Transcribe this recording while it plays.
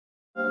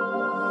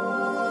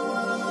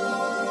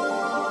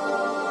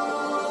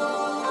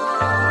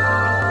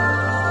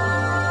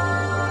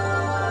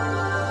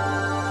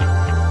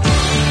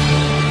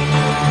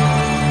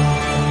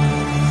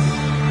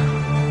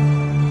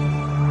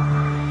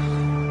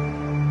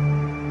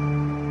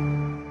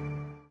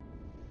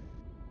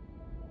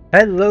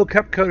Hello,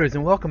 CupCoders,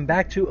 and welcome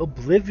back to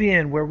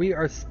Oblivion, where we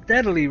are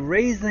steadily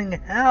raising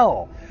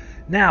hell.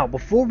 Now,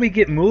 before we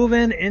get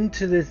moving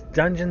into this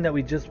dungeon that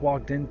we just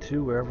walked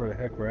into, wherever the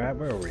heck we're at,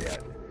 where are we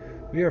at?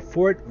 We are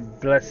Fort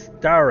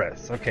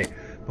Vlastarus. Okay,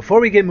 before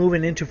we get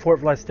moving into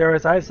Fort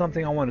Vlastarus, I have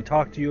something I want to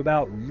talk to you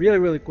about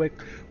really quick.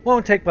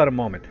 Won't take but a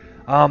moment.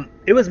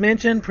 It was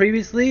mentioned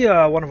previously,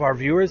 one of our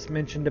viewers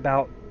mentioned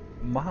about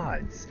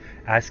mods,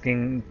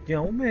 asking,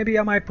 maybe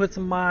I might put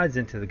some mods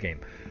into the game.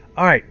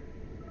 Alright.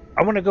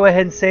 I want to go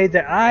ahead and say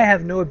that I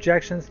have no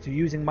objections to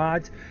using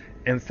mods.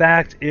 In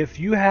fact, if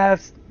you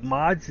have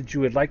mods that you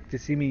would like to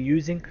see me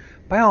using,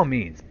 by all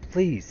means,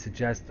 please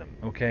suggest them,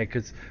 okay?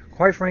 Because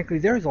quite frankly,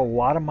 there's a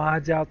lot of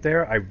mods out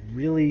there. I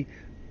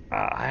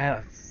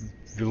have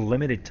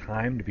limited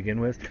time to begin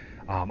with.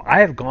 I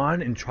have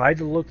gone and tried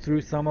to look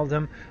through some of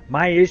them.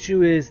 My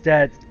issue is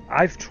that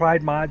I've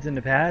tried mods in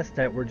the past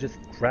that were just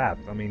crap.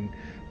 I mean,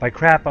 by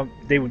crap,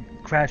 they would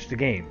crash the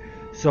game.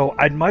 So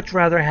I'd much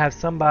rather have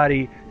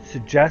somebody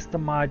suggest a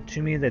mod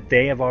to me that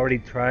they have already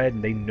tried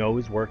and they know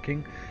is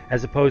working,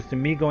 as opposed to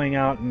me going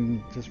out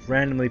and just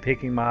randomly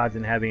picking mods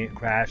and having it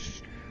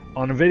crash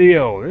on a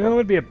video. It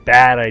would be a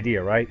bad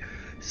idea, right?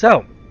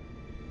 So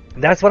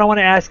that's what I want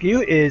to ask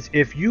you, is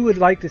if you would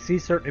like to see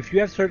if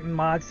you have certain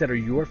mods that are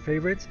your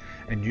favorites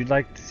and you'd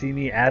like to see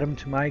me add them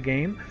to my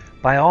game,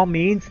 by all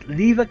means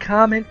leave a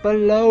comment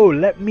below.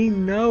 Let me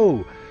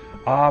know.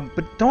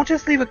 But don't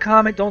just leave a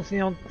comment. Don't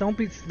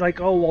be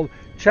like, oh well,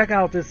 check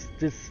out this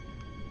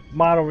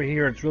mod over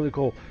here, it's really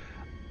cool.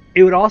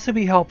 It would also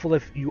be helpful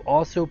if you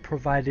also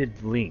provided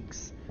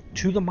links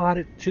to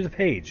the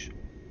page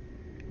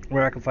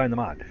where I can find the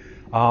mod,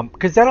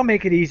 because that'll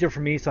make it easier for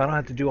me, so I don't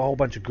have to do a whole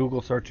bunch of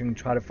Google searching and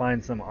try to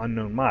find some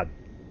unknown mod.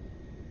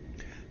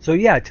 So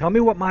yeah, tell me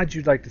what mods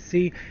you'd like to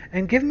see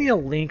and give me a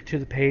link to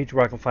the page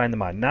where I can find the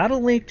mod. Not a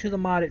link to the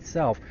mod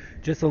itself,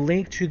 just a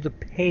link to the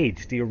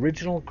page, the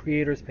original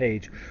creator's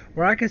page,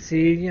 where I can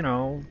see,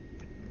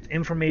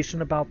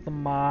 information about the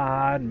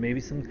mod,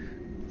 maybe some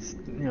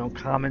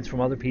comments from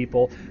other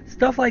people,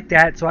 stuff like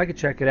that, so I could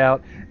check it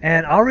out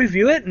and I'll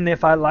review it, and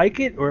if I like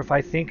it or if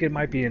I think it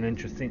might be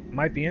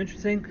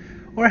interesting,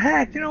 or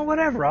heck,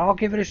 whatever, I'll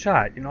give it a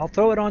shot. I'll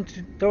throw it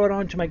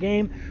onto my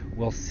game.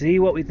 We'll see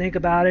what we think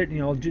about it.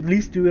 At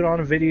least do it on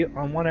a video,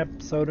 on one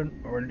episode,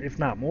 or if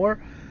not more,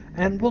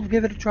 and we'll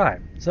give it a try.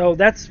 So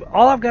that's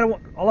all I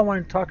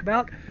wanted to talk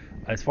about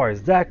as far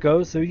as that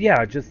goes. So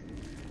yeah, just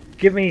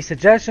give me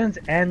suggestions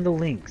and the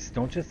links.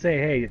 Don't just say,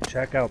 hey,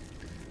 check out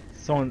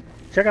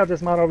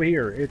this mod over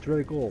here, it's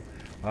really cool.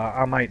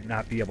 I might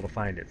not be able to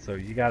find it, so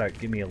you gotta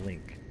give me a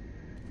link.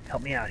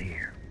 Help me out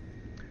here.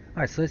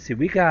 Alright, so let's see,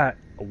 we got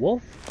a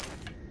wolf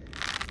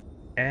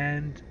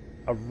and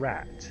a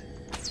rat.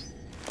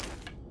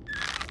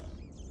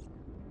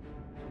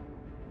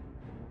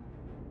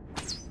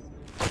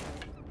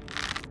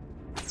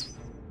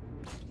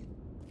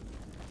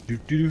 Well,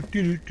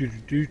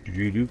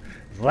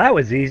 that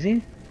was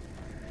easy.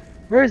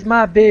 Where's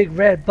my big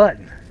red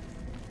button?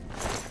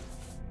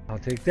 I'll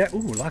take that.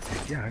 Ooh,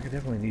 lockpick. Yeah, I could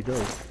definitely need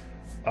those.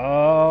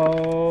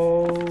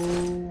 Oh,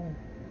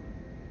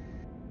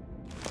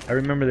 I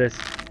remember this.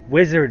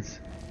 Wizards.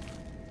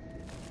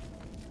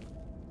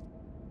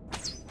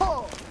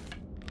 Oh.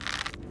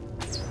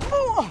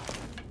 Oh.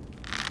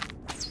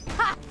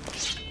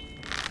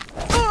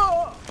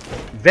 Oh.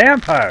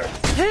 Vampires.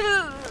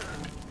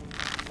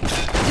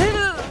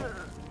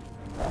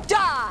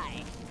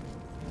 Die.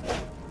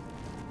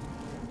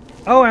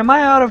 Oh, am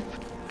I out of?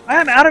 I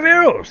am out of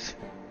arrows.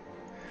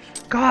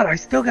 God, I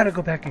still gotta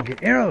go back and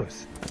get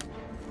arrows.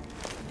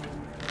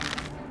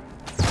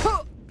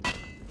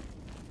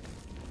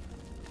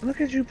 Look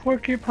at you,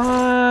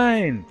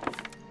 porcupine.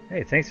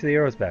 Hey, thanks for the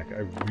arrows back.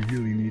 I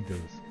really need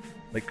those.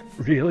 Like,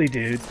 really,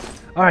 dude.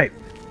 Alright.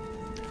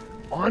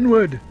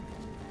 Onward.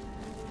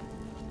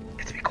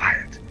 Get to be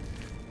quiet.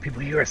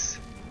 People hear us.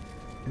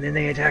 And then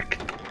they attack.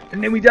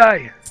 And then we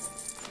die.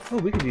 Oh,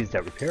 we can use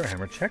that repair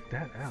hammer. Check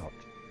that out.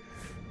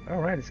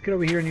 Alright, let's get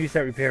over here and use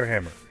that repair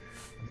hammer.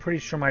 I'm pretty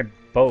sure my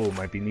bow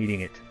might be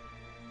needing it.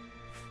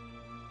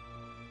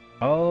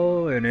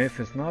 Oh, and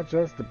if it's not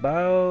just the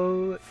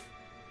bow,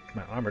 it's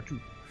my armor too.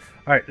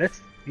 Alright,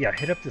 let's,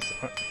 hit up this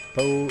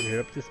bow, hit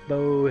up this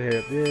bow, hit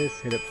up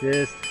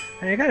this.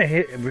 And I gotta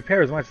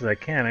repair as much as I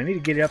can. I need to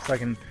get it up so I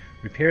can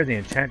repair the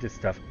enchanted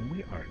stuff.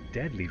 We are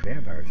deadly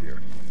vampires here.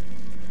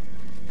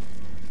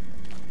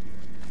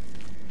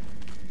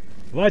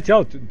 Watch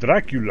out,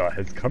 Dracula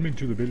has come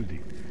into the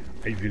building.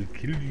 I will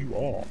kill you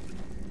all.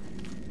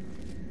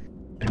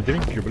 And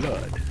drink your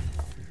blood.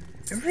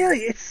 Really,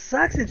 it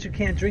sucks that you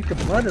can't drink the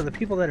blood of the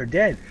people that are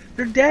dead.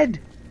 They're dead.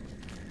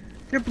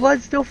 Their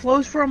blood still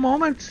flows for a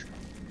moment.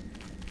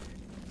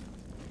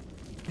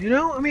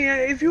 I mean,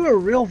 if you were a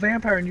real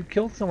vampire and you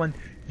killed someone,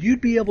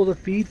 you'd be able to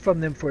feed from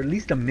them for at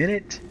least a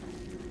minute.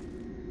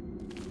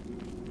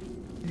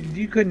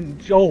 You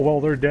couldn't, oh,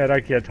 well, they're dead, I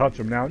can't touch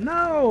them now.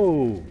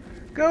 No!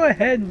 Go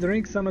ahead and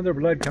drink some of their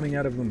blood coming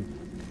out of them.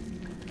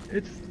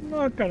 It's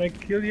not gonna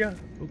kill you.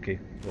 Okay,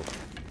 well.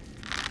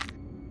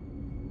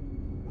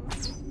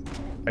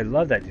 I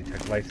love that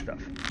detect life stuff.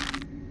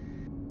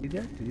 He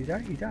dead? Did he die?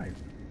 He died.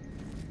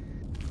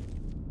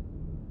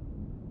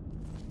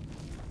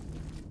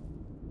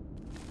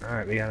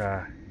 Alright, we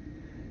gotta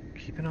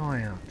keep an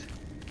eye out.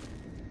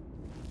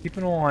 Keep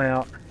an eye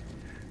out.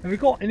 Have we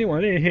got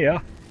anyone in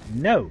here?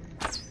 No.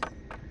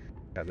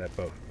 Got that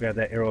bow. Got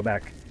that arrow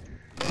back.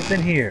 What's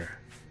in here?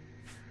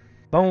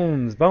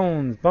 Bones,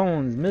 bones,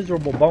 bones.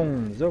 Miserable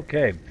bones.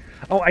 Okay.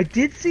 Oh, I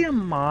did see a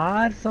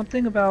mod.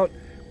 Something about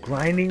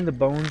grinding the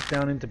bones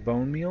down into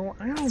bone meal.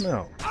 I don't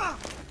know.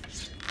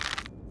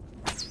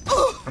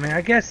 I mean,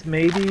 I guess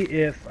maybe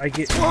if I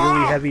get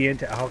really heavy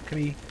into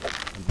alchemy,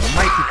 it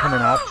might become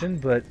an option,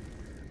 but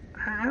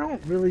I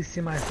don't really see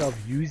myself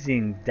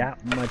using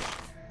that much.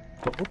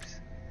 Oops.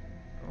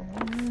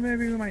 Oh,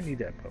 maybe we might need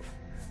that bow.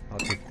 I'll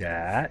take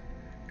that,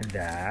 and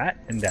that,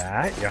 and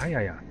that.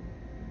 Yeah.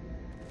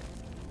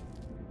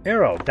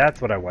 Arrow,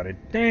 that's what I wanted.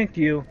 Thank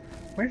you.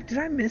 Where did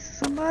I miss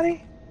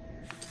somebody?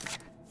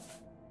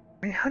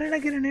 I mean, how did I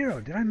get an arrow?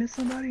 Did I miss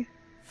somebody?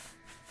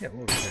 Yeah,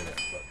 we'll repair that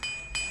bow.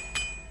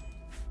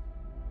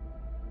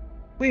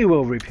 We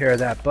will repair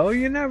that bow.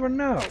 You never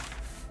know.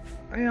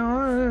 You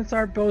know, it's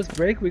our bow's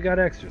break. We got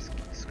extras.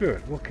 Screw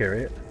it. We'll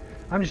carry it.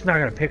 I'm just not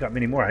going to pick up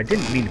any more. I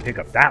didn't mean to pick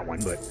up that one,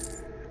 but...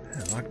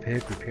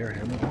 lockpick, repair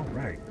hammer. All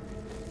right.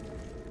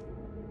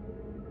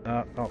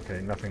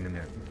 Okay. Nothing in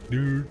there.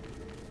 Dude.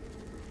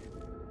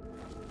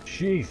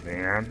 Jeez,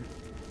 man.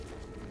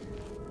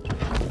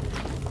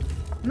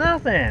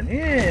 Nothing.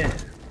 Yeah.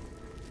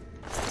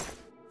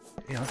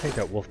 Yeah, I'll take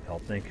that wolf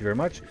pelt. Thank you very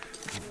much.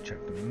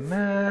 Check the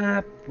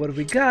map. What have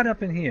we got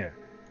up in here?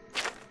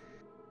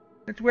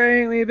 Which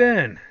way ain't we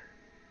been?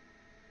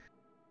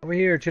 Over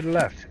here to the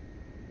left.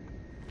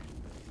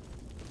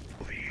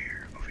 Over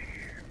here.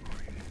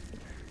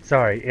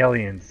 Sorry,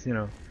 aliens, you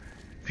know.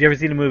 If you ever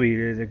seen a movie,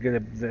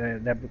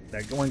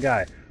 that one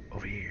guy.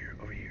 Over here.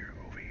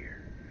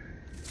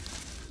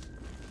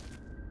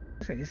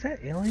 Is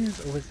that aliens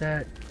or was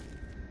that...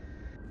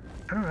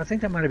 I don't know, I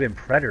think that might have been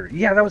Predator.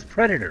 Yeah, that was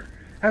Predator.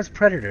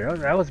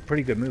 That was a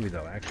pretty good movie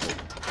though, actually.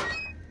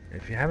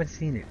 If you haven't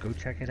seen it, go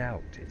check it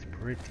out. It's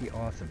pretty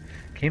awesome.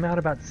 Came out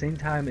about the same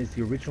time as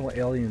the original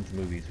Aliens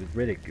movies with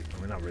Riddick.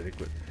 Well, not Riddick,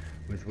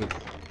 with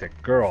the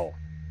girl.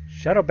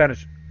 Shadow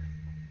Banish.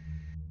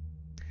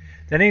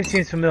 That name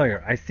seems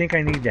familiar. I think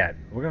I need that.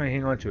 We're going to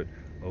hang on to it.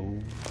 Oh,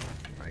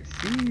 I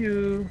see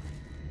you.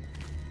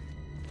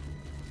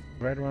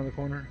 Right around the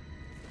corner.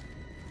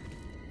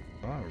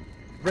 Oh,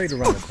 right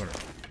around the corner.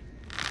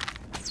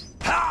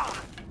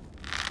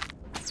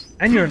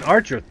 And you're an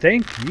archer.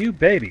 Thank you,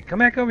 baby. Come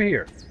back over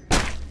here.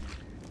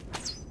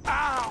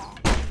 Ow!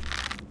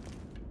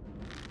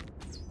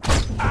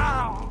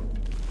 Ow!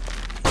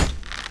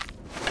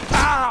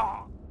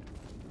 Ow!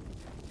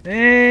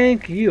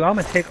 Thank you. I'm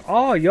going to take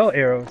all your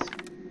arrows.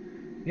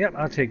 Yep,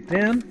 I'll take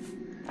them.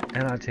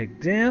 And I'll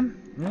take them.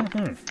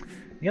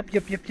 Yep.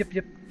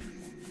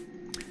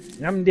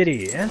 Yum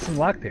diddy. And some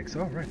lockpicks.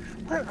 Alright.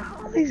 What?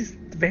 All these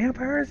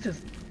vampires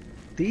just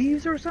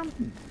thieves or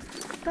something?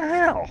 What the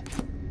hell?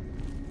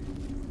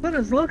 What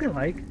it's looking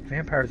like?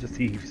 Vampires are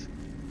thieves.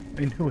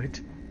 I knew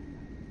it.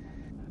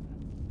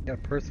 Got a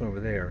person over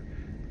there.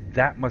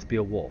 That must be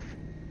a wolf.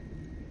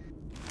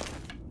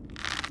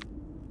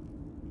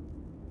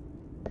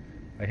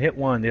 I hit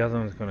one, the other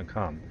one's going to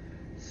come.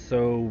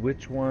 So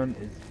which one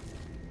is...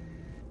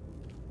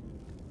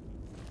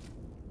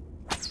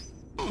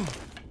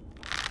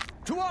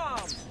 To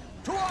arms!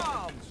 To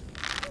arms!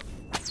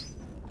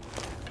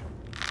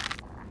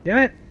 Damn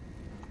it!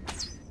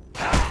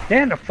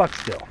 Stand the fuck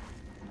still.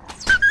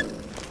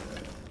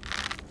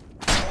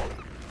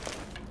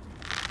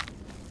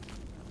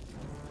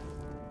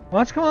 Why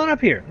don't you come on up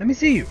here? Let me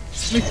see you.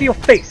 Let me see your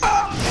face.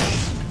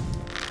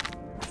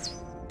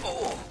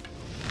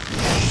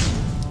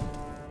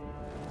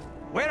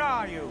 Where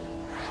are you?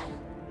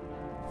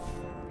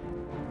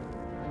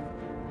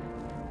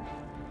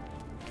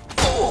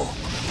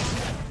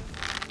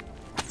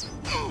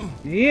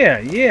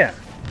 Yeah.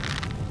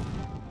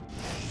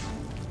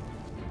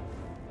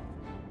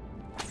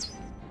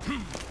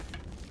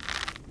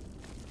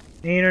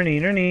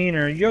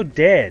 Neener. You're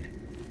dead.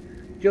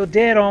 You're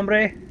dead,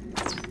 hombre.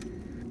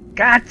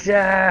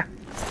 Gotcha!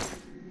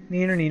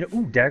 Neener.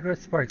 Ooh, dagger of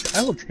sparks.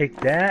 I will take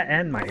that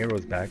and my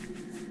arrows back.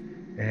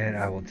 And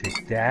I will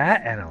take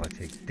that, and I will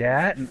take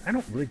that. And I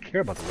don't really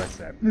care about the rest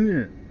of that.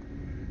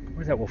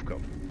 Where's that wolf go?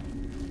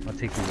 I'll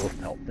take your wolf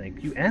pelt,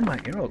 thank you. And my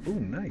arrow. Ooh,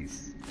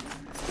 nice.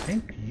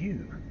 Thank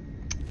you.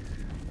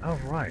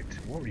 Alright,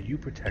 what were you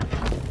protecting?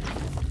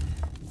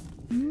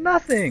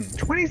 Nothing!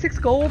 26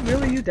 gold?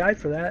 Really? You died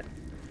for that?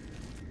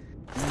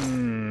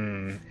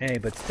 Hey,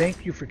 but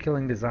thank you for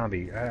killing the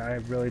zombie. I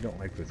really don't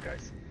like those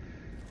guys.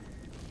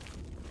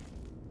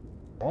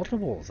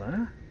 Multiples,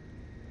 huh?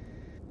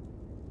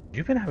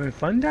 You've been having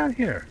fun down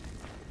here,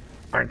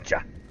 aren't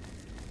ya?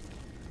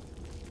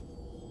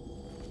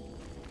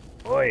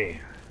 Oi!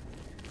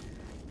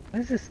 What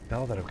is this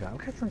spell that I've got?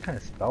 I've got some kind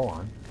of spell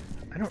on.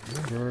 I don't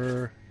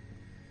remember.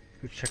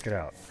 Let's go check it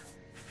out.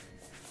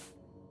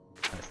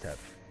 Last step.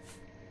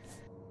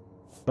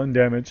 Sun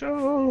damage.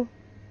 Oh!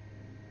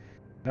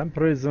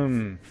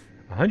 Vampirism.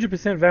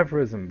 100%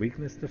 vampirism.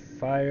 Weakness to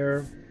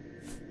fire.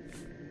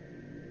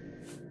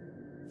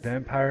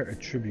 Vampire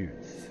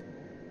attributes.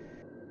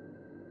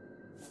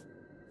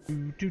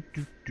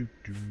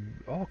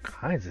 All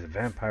kinds of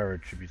vampire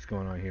attributes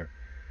going on here.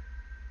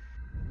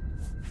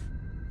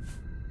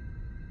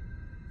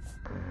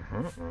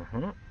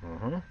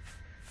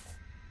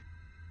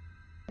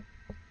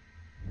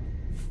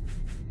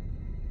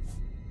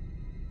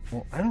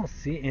 Well, I don't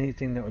see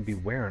anything that would be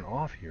wearing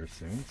off here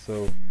soon,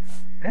 so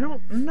I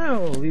don't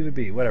know. Leave it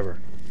be. Whatever.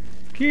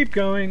 Keep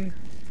going.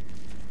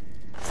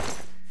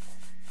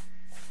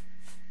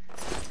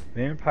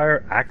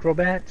 Vampire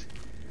acrobat?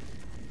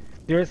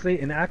 Seriously,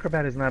 an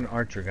acrobat is not an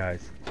archer,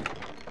 guys.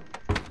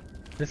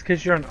 Just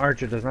because you're an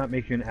archer does not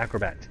make you an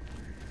acrobat.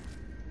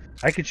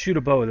 I could shoot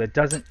a bow that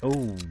doesn't...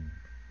 Oh.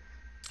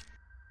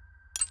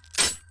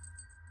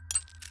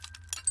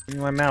 Give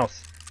me my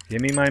mouse.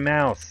 Give me my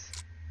mouse.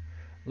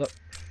 Look.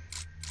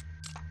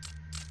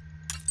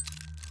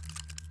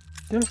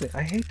 Seriously,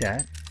 I hate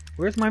that.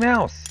 Where's my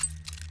mouse?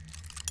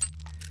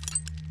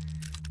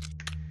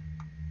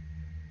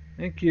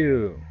 Thank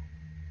you.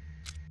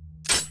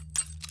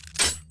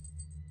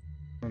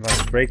 I'm about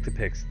to break the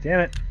picks.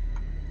 Damn it.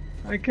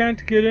 I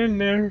can't get in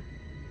there.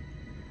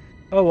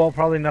 Oh well,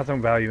 probably nothing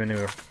of value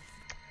anywhere.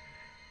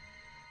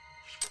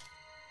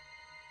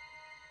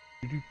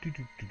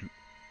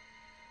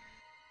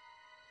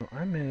 Oh,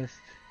 I missed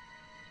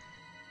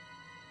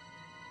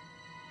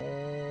a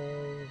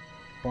whole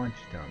bunch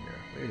down there.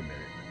 Wait a minute.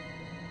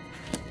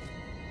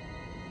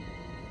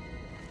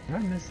 Did I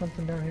miss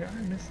something down here?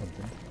 I missed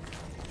something.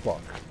 Let's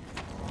walk.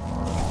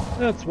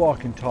 Let's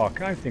walk and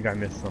talk. I think I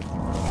missed something.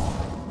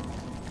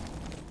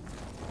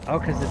 Oh,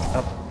 because it's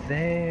up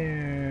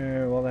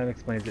there. Well, that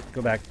explains it.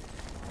 Go back.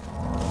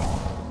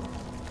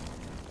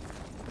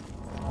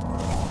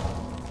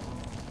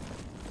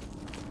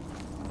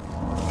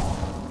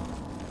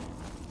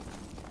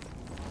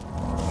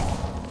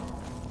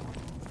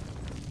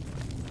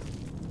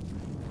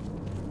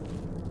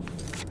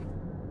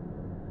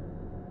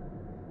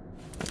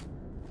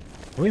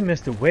 We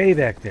missed it way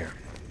back there.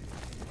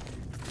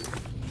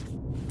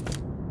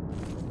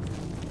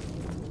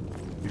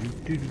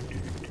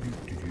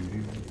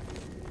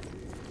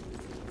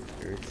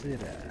 Where's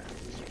it at?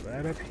 It's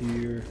right up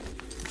here.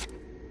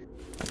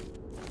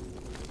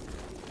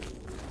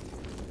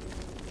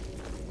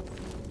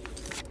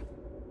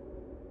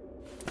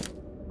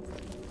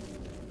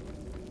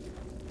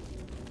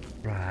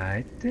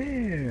 Right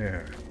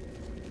there.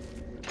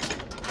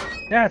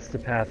 That's the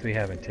path we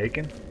haven't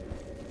taken.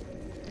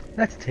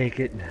 Let's take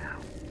it now.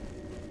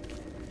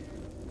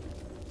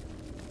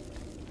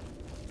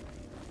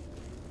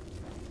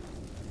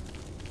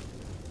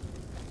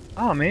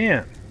 Oh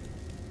man.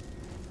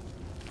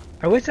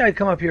 I wish I had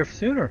come up here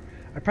sooner.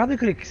 I probably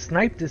could have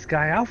sniped this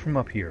guy out from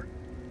up here.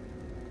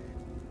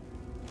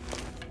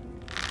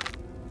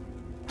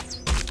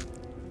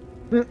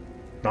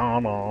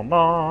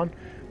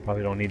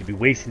 Probably don't need to be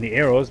wasting the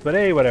arrows, but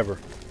hey, whatever.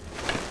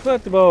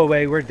 Put the bow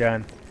away, we're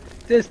done.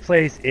 This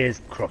place is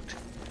crooked.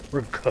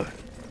 We're good.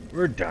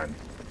 We're done.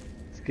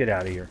 Let's get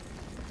out of here.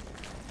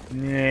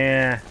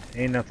 Nah,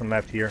 ain't nothing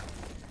left here.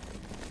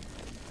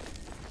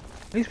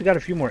 At least we got a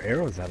few more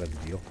arrows out of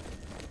the deal.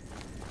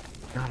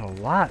 Not a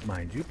lot,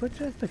 mind you, but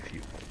just a few.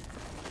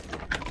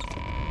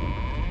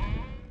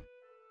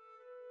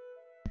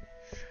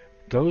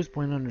 Those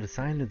born under the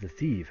sign of the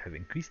thief have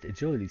increased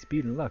agility,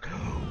 speed, and luck.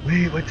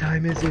 Wait, what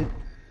time is it?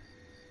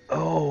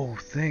 Oh,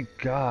 thank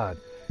God.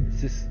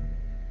 It's just...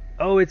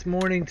 Oh, it's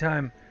morning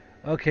time.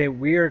 Okay,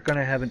 we're going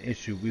to have an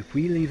issue. If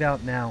we leave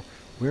out now,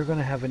 we're going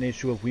to have an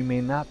issue of we may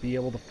not be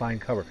able to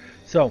find cover.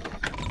 So,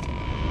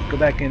 let's go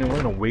back in and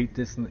we're going to wait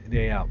this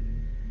day out.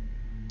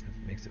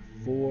 That makes it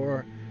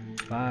 4,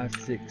 5,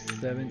 6,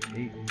 7,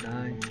 8,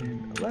 9,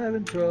 10,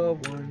 11,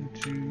 12, 1,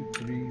 2,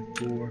 3,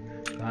 4,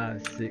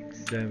 5,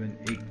 6, 7,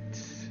 8.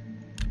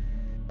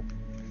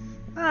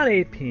 About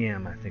 8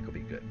 p.m. I think will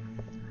be good.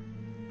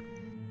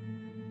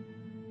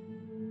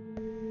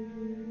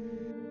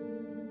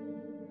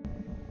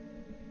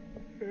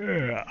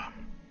 Yeah.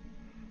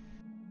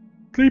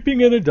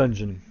 Sleeping in a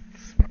dungeon.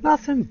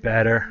 Nothing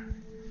better.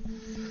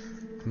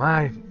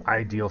 My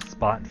ideal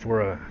spot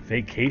for a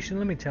vacation,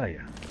 let me tell you.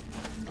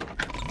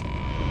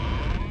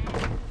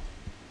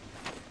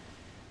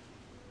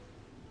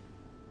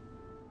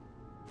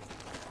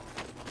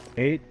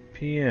 $8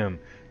 p.m.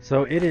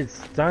 So it is,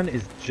 sun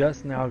is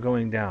just now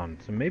going down.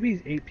 So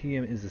maybe 8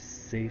 p.m. is a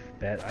safe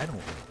bet. I don't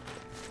know.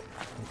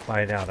 We'll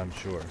find out, I'm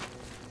sure.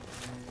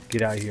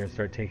 Get out here and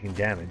start taking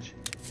damage.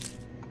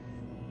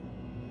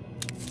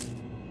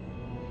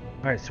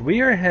 Alright, so we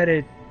are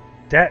headed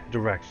that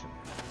direction.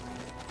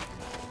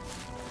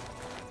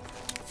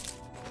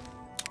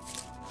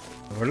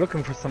 We're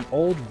looking for some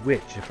old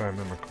witch, if I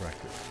remember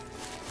correctly.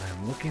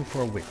 I'm looking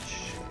for a witch.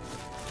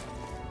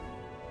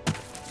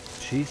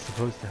 She's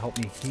supposed to help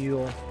me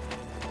heal,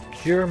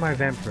 cure my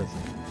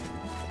vampirism.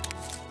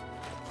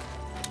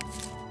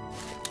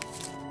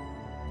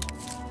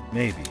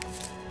 Maybe. I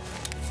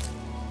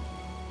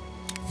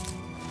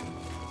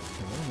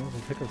don't know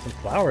if pick up some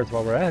flowers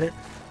while we're at it.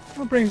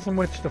 I'll bring some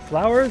witch to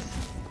flowers.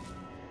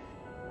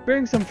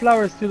 Bring some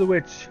flowers to the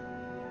witch.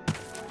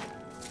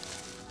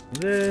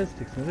 This,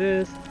 take some of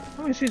this.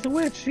 I mean, she's a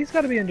witch. She's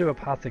got to be into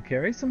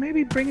apothecary, so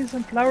maybe bringing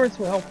some flowers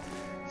will help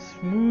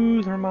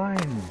smooth her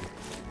mind.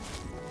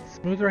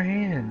 Smooth her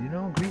hand, you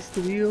know, grease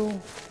the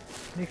wheel.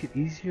 Make it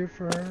easier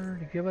for her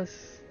to give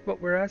us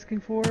what we're asking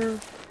for.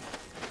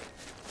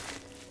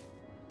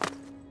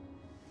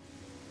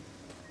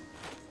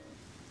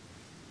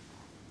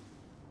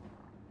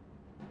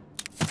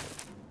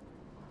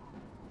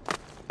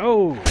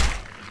 Oh!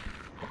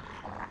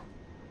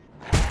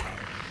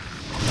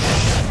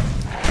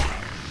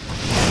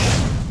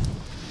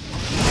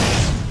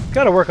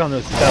 Gotta work on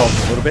those spells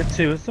a little bit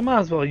too, so might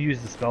as well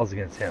use the spells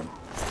against him.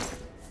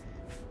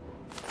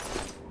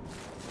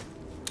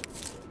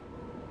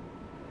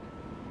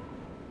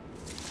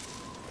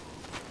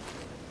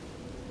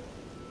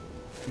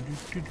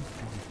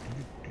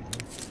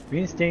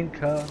 Green stained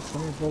cup,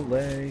 summer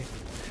volet.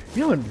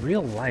 You know, in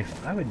real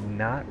life, I would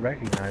not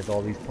recognize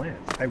all these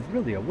plants. I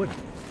wouldn't.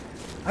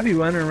 I'd be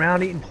running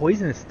around eating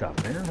poisonous stuff,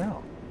 man.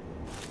 No.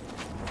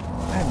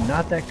 I am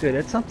not that good.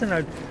 It's something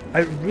I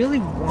really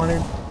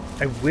wanted.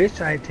 I wish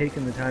I had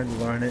taken the time to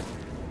learn it,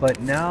 but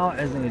now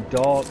as an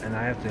adult and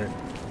I have to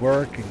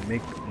work and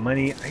make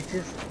money,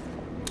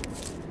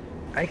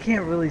 I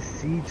can't really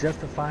see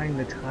justifying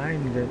the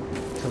time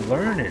to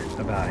learn it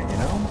about it, you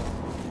know?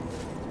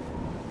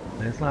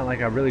 And it's not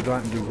like I really go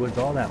out and do woods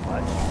all that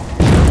much.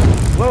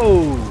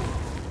 Whoa!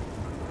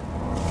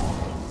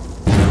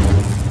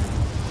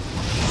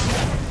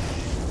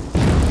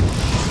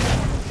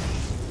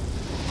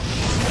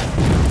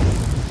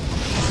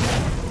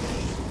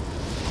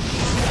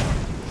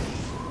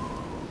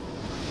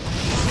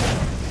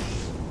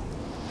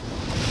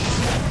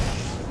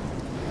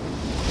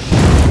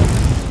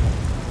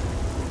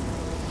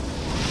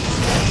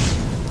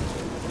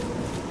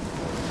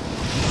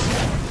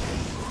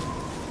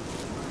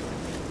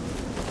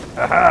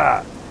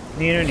 Aha!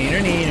 Neener,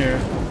 neener, neener.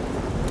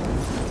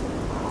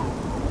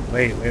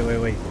 Wait.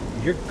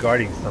 You're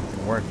guarding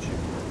something, weren't you?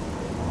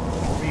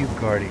 What were you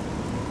guarding?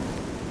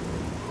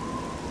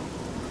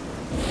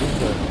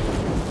 There's a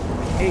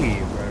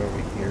cave right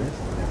over here,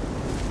 isn't there?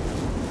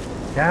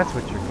 That's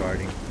what you're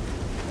guarding.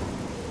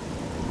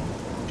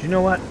 Do you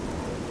know what?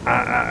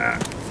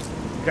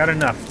 Got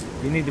enough.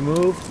 We need to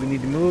move. We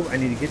need to move. I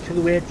need to get to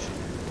the witch.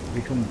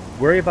 We can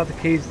worry about the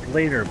caves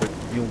later, but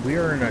you know,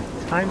 we're in a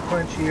time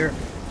crunch here.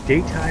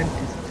 Daytime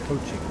is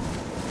approaching.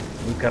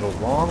 We've got a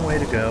long way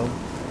to go.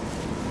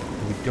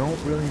 We don't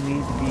really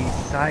need to be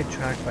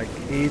sidetracked by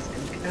caves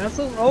and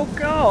castles. Oh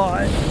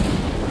god!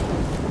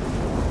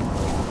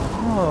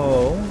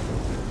 Oh,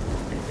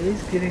 it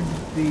is getting to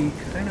be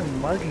kind of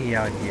muggy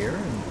out here.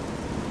 And,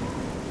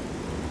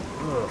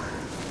 ugh,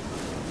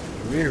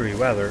 dreary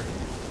weather.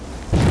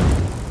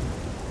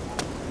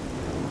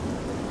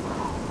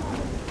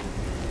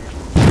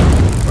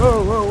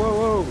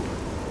 Whoa!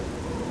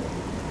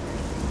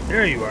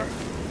 There you are.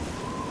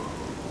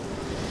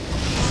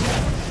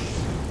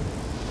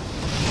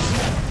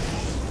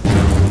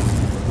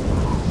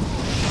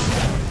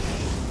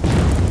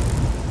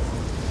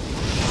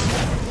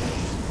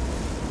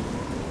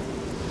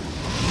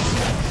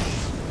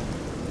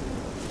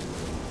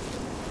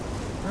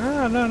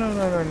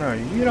 No.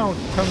 You don't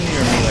come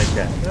near me like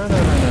that. No.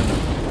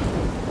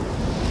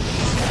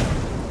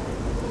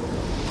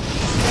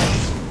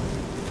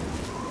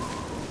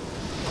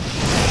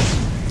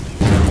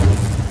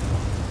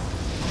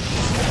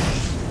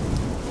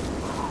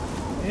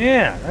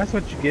 Yeah, that's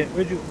what you get.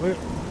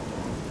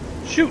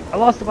 Shoot! I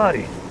lost the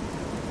body.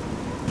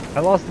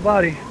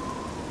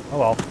 Oh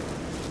well.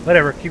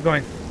 Whatever, keep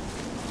going.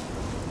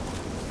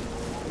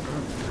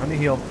 Let me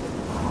heal.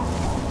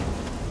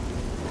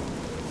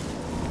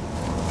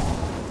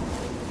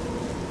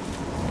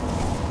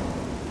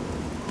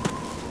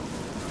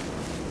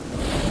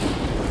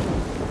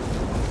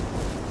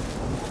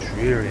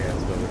 Dreary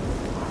ass weather.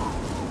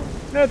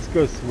 Let's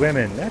go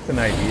swimming. That's an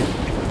idea.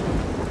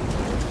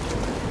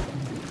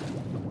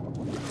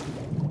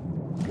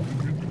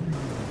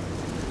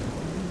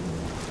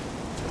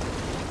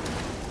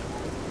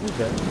 Who's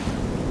that?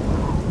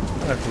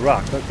 Oh, that's a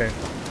rock, okay.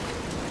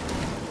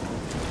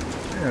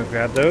 I'll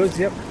grab those,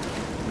 yep.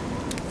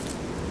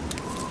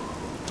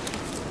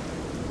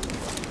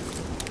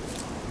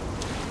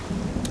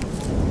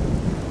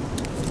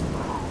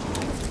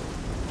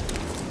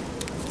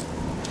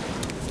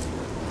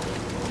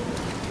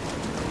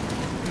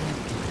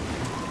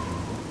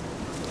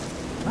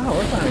 Wow,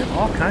 we're finding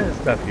all kinds of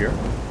stuff here.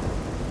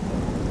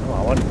 Oh,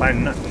 I wasn't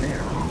finding nothing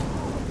there.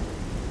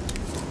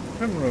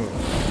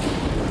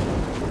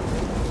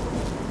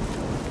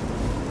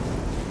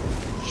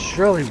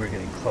 Surely we're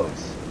getting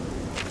close.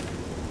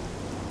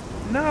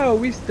 No,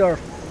 we start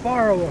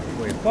far away,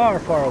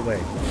 far away.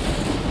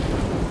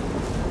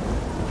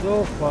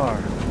 So far.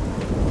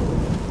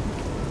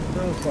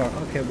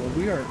 Okay, well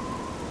we are...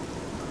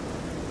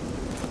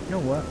 You know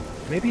what?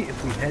 Maybe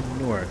if we head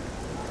north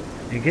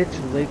and get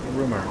to Lake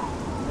Rumir,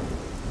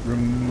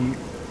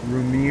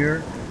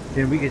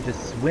 then we could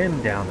just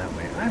swim down that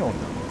way. I don't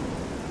know.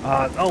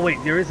 Oh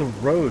wait, there is a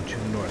road to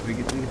the north. We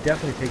could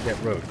definitely take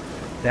that road.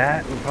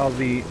 That would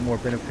probably be more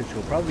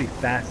beneficial, probably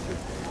faster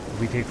if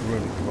we take the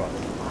road across.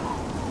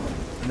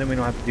 And then we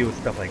don't have to deal with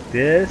stuff like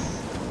this.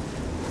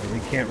 And we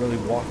can't really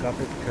walk up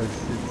it because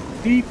it's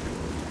steep.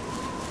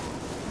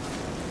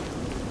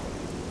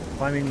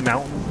 Climbing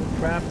mountains and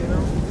crap, you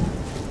know?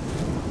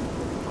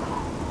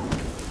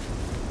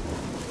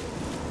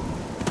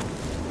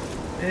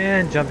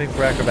 And jumping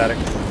for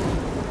acrobatics.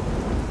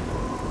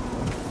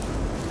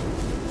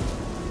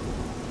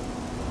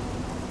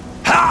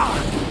 Ha!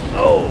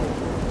 Oh!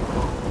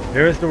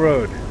 There's the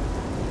road.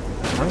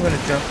 I'm gonna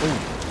jump. Ooh.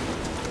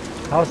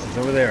 Houses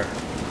over there.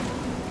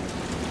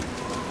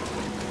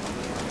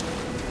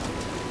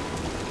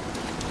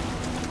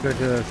 Go to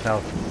those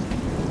houses.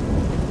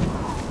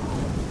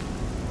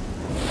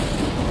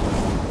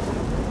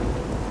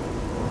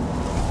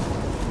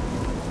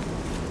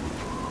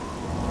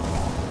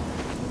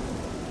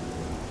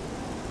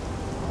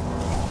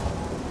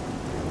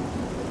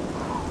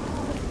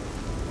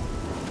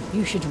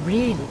 You should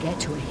really get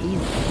to a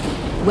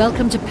healer.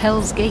 Welcome to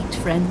Pell's Gate,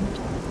 friend.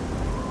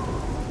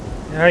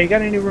 Now, you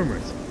got any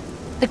rumors?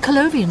 The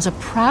Colovians are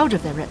proud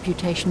of their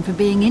reputation for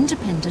being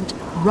independent,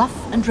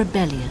 rough and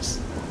rebellious.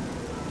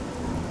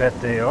 Bet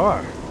they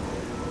are.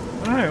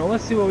 Alright, well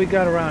let's see what we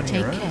got around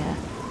here. Take care.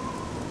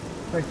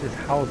 Looks like there's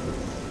houses.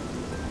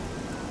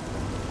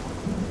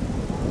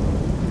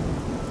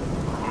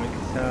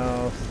 Mickey's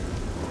house.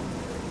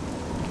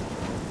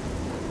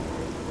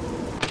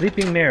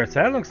 Sleeping Mare, so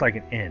that looks like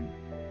an inn.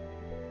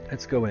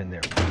 Let's go in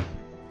there.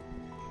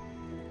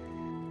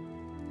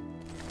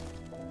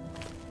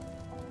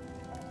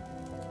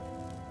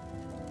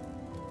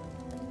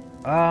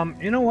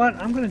 You know what?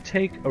 I'm gonna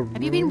take a room.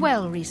 Have you been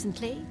well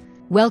recently?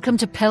 Welcome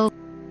to Pell.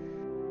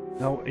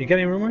 No, you got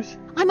any rumors?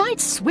 I might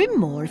swim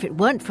more if it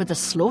weren't for the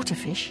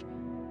slaughterfish.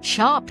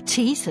 Sharp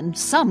teeth and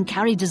some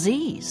carry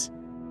disease.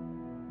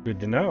 Good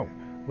to know.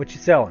 What you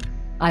selling?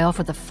 I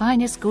offer the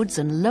finest goods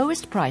and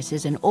lowest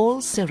prices in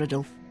all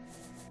Cyrodiil.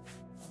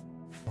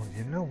 Well,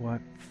 you know what?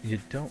 You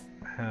don't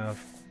have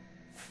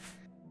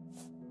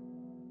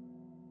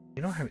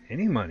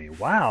any money.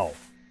 Wow.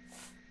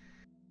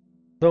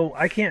 So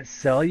I can't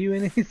sell you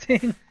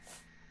anything?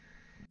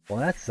 Well,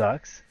 that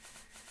sucks.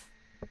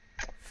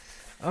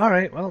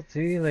 Alright, well,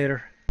 see you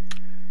later.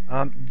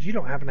 You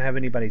don't happen to have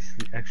anybody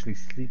actually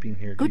sleeping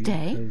here, do you? Good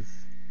day.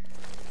 'Cause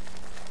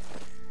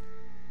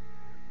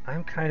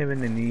I'm kind of in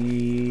the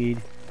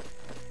need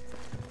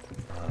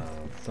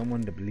of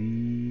someone to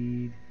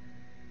bleed.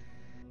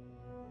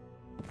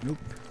 Nope.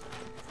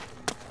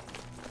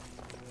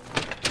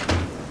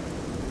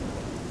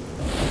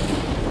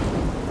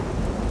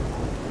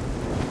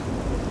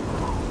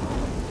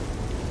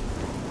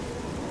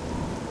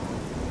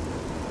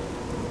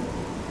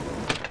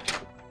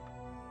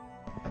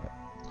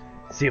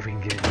 See if we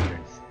can get in here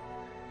and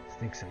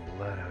sneak some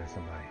blood out of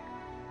somebody.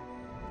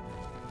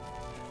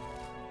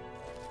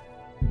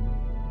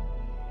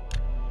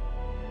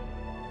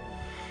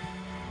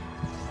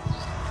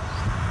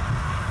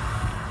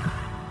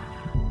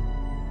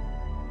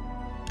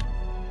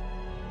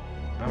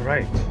 All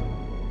right.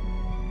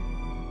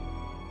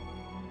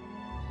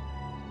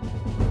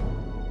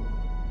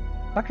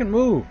 I can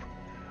move.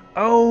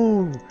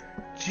 Oh,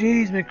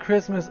 jeez,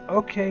 McChristmas.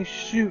 Okay,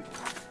 shoot.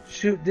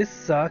 Shoot, this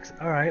sucks.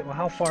 Alright, well,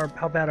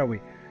 how bad are we?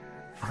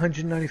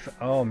 195.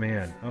 Oh,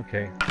 man.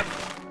 Okay.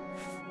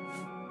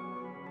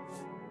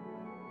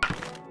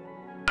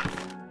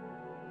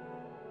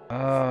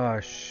 Ah,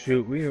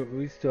 shoot.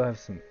 We still have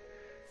some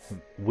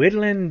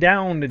whittling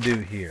down to do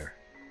here.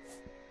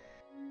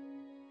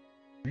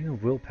 Ring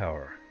of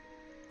willpower.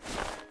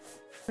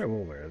 Sure,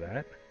 we'll wear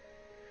that.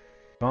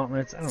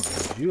 Gauntlets. I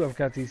don't need you. I've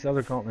got these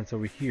other gauntlets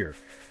over here.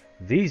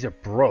 These are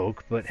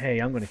broke, but hey,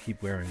 I'm going to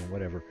keep wearing them,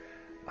 whatever.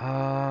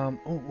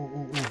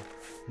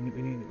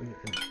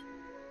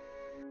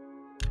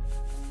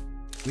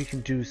 We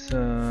can do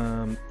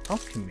some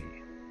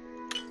alchemy.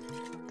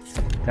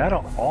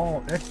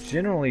 That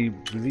generally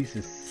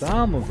releases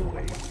some of the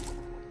weight.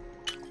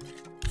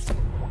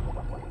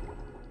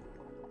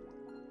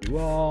 You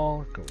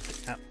all go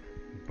with the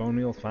bone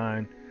meal's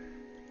fine.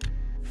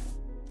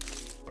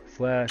 Or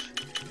flesh.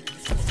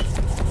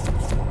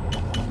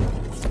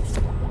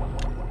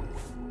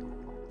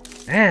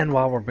 And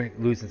while we're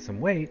losing some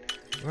weight,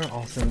 we're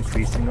also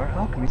increasing our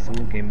alchemy, so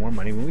we'll gain more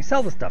money when we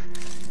sell the stuff.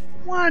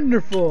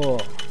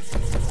 Wonderful!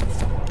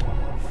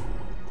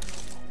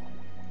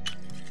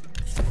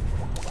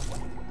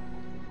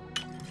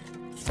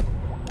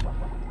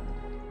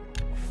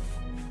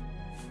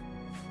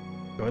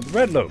 Go with the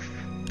red loaf.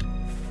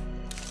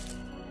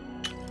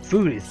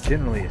 Food is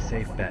generally a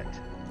safe bet.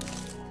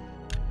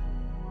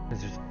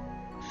 Because there's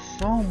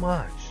so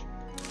much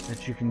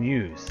that you can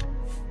use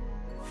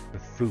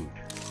with food.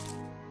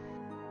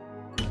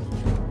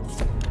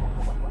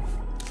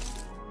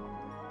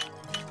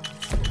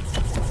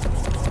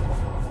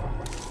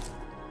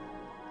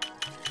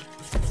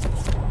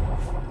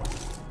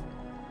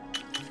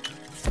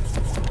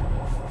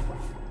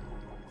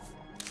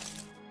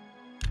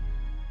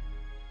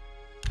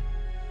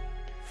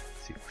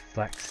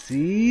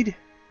 Flaxseed.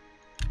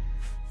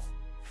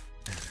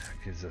 And that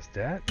gives us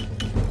that. And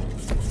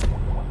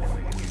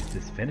we can use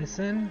this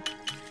venison.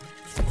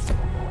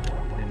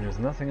 And there's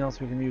nothing else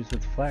we can use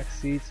with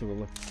flaxseed, so we'll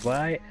look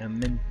fly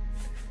Amanita.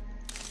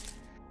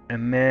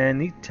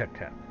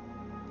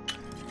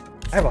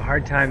 I have a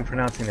hard time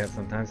pronouncing that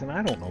sometimes, and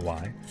I don't know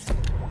why.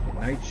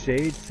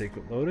 Nightshade,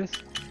 Sacred Lotus.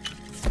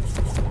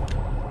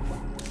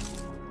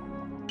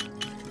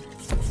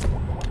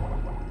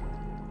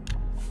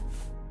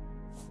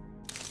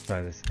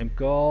 Try this Imp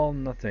Gall,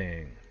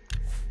 nothing.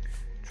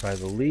 Try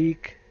the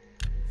leek.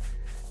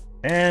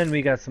 And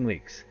we got some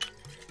leeks.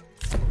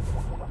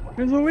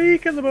 There's a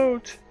leak in the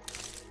boat!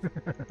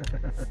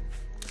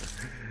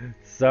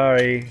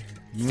 Sorry,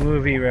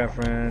 movie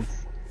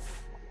reference.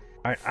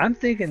 Alright, I'm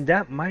thinking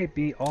that might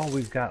be all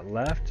we've got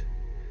left.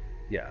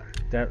 Yeah,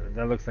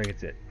 that looks like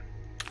it's it.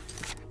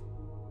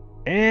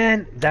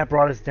 And that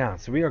brought us down,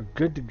 so we are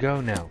good to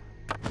go now.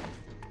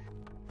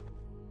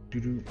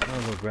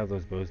 I'll go grab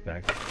those bows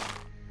back.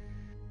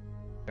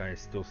 Guy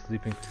is still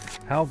sleeping.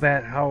 How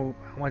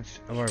much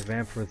of our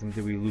vampirism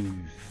did we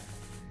lose?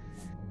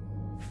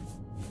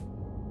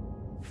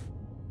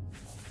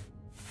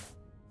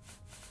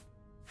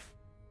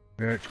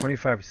 We're at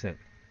 25%.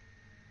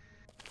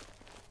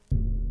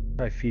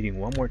 Try feeding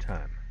one more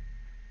time.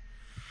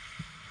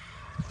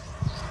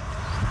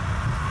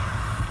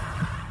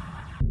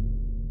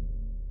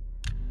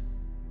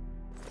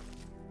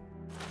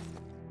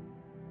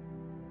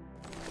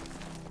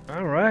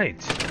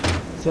 Alright.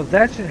 So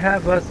that should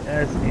have us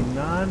as a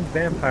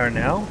non-vampire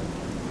now.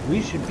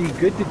 We should be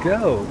good to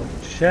go.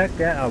 Check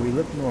that out. We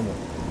look normal.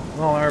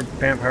 Well, our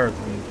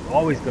vampirism is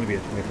always going to be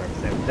at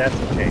 25%, but that's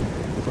okay.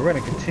 So we're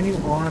going to continue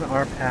on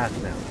our path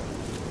now.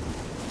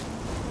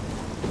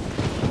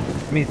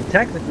 I mean,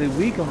 technically,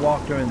 we can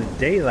walk during the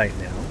daylight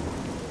now.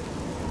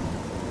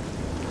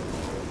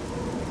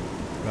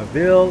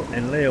 Raville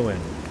and Leowin.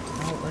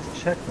 Well,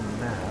 let's check the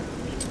map.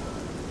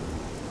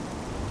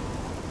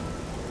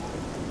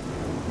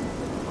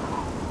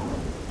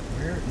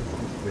 Where is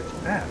this witch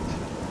at?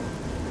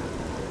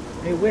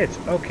 Hey, witch.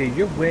 Okay,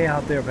 you're way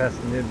out there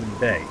past the Nibden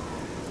Bay.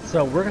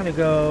 So we're going to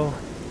go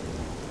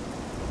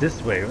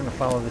this way. We're going to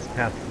follow this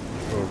path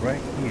for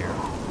right here.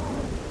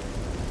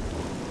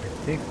 I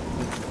think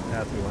this is the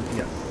path we want.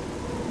 Yes.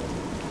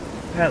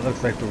 That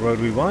looks like the road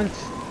we want.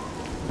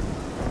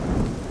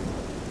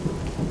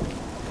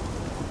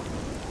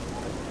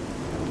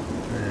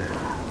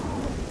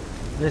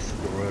 This is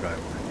the road I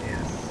want.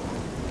 Yes.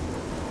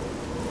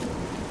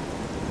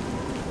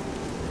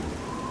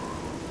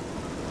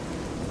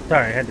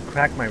 Sorry, I had to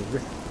crack my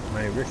wrist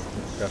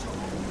and stuff.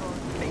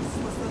 Your face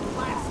was the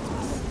last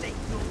mistake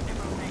you'll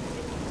ever make.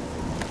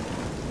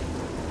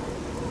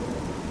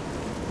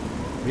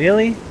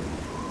 Really?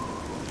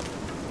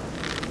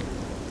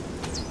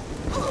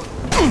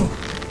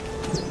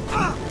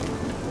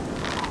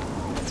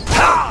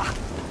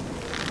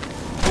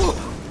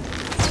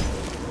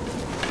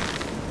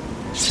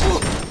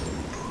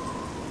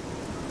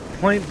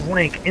 Point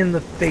blank in the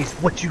face,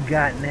 what you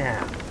got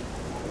now?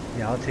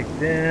 Yeah, I'll take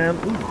them.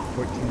 Ooh,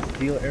 14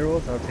 steel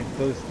arrows, I'll take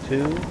those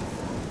too.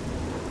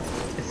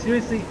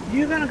 Seriously,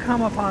 you gonna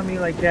come up on me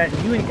like that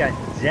and you ain't got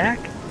jack?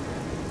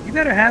 You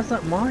better have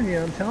something on you,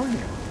 I'm telling you.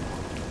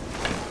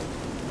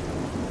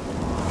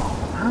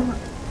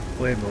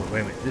 Wait a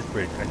minute, this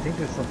bridge. I think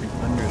there's something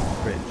under the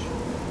bridge.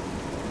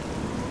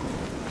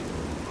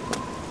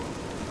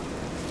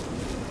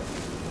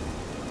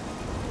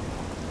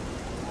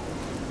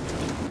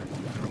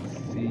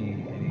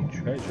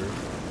 Treasure.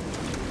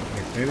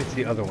 Yes, maybe it's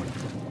the other one.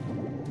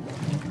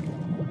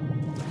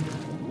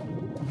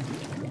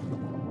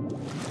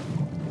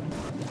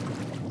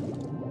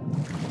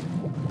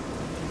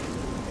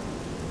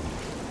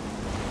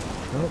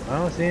 Nope, I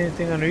don't see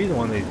anything under either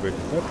one of these bridges.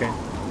 Okay.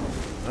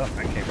 Oh,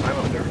 I can't climb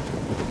up there.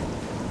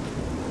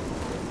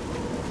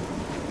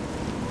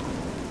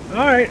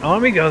 Alright,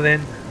 on we go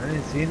then. I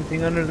didn't see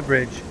anything under the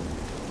bridge.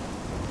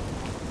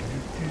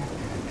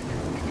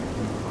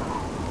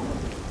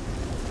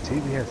 See,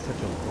 we have such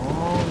a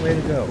long way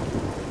to go.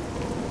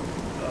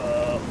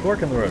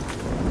 Fork in the road.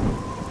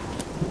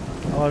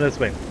 Oh, this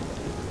way.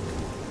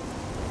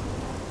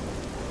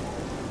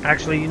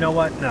 Actually, you know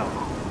what? No.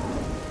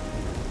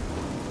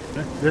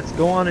 Let's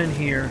go on in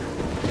here.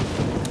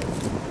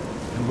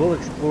 And we'll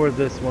explore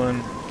this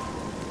one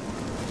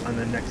on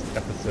the next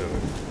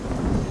episode.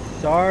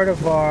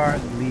 Sardavar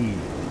Lead.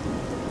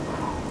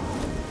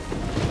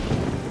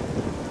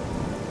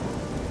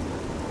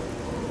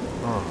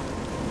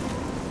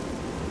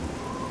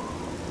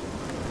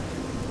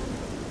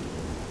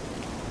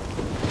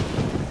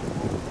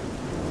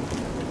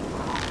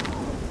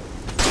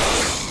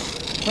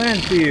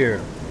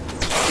 Fear.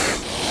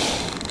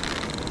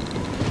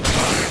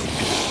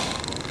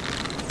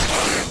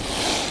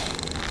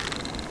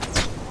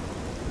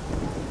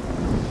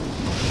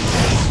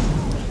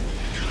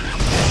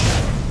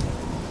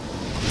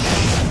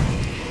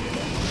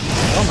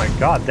 Oh my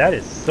god, that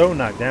is so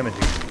not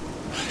damaging.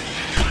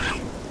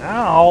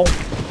 Ow!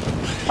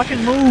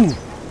 Fucking move!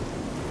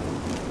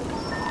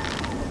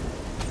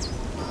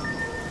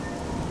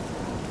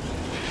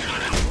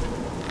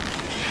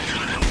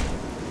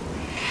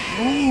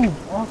 Ooh,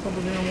 awesome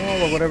banana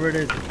wall or whatever it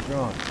is it's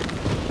drawing.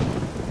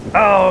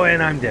 Oh,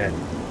 and I'm dead.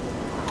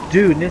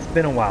 Dude, and it's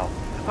been a while.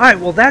 Alright,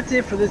 well that's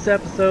it for this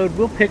episode.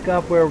 We'll pick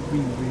up where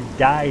we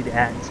died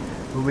at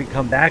when we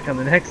come back on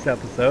the next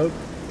episode.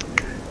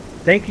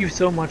 Thank you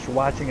so much for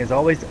watching. As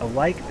always, a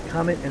like, a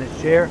comment, and a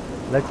share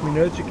lets me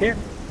know that you care.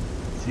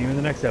 See you in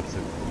the next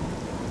episode.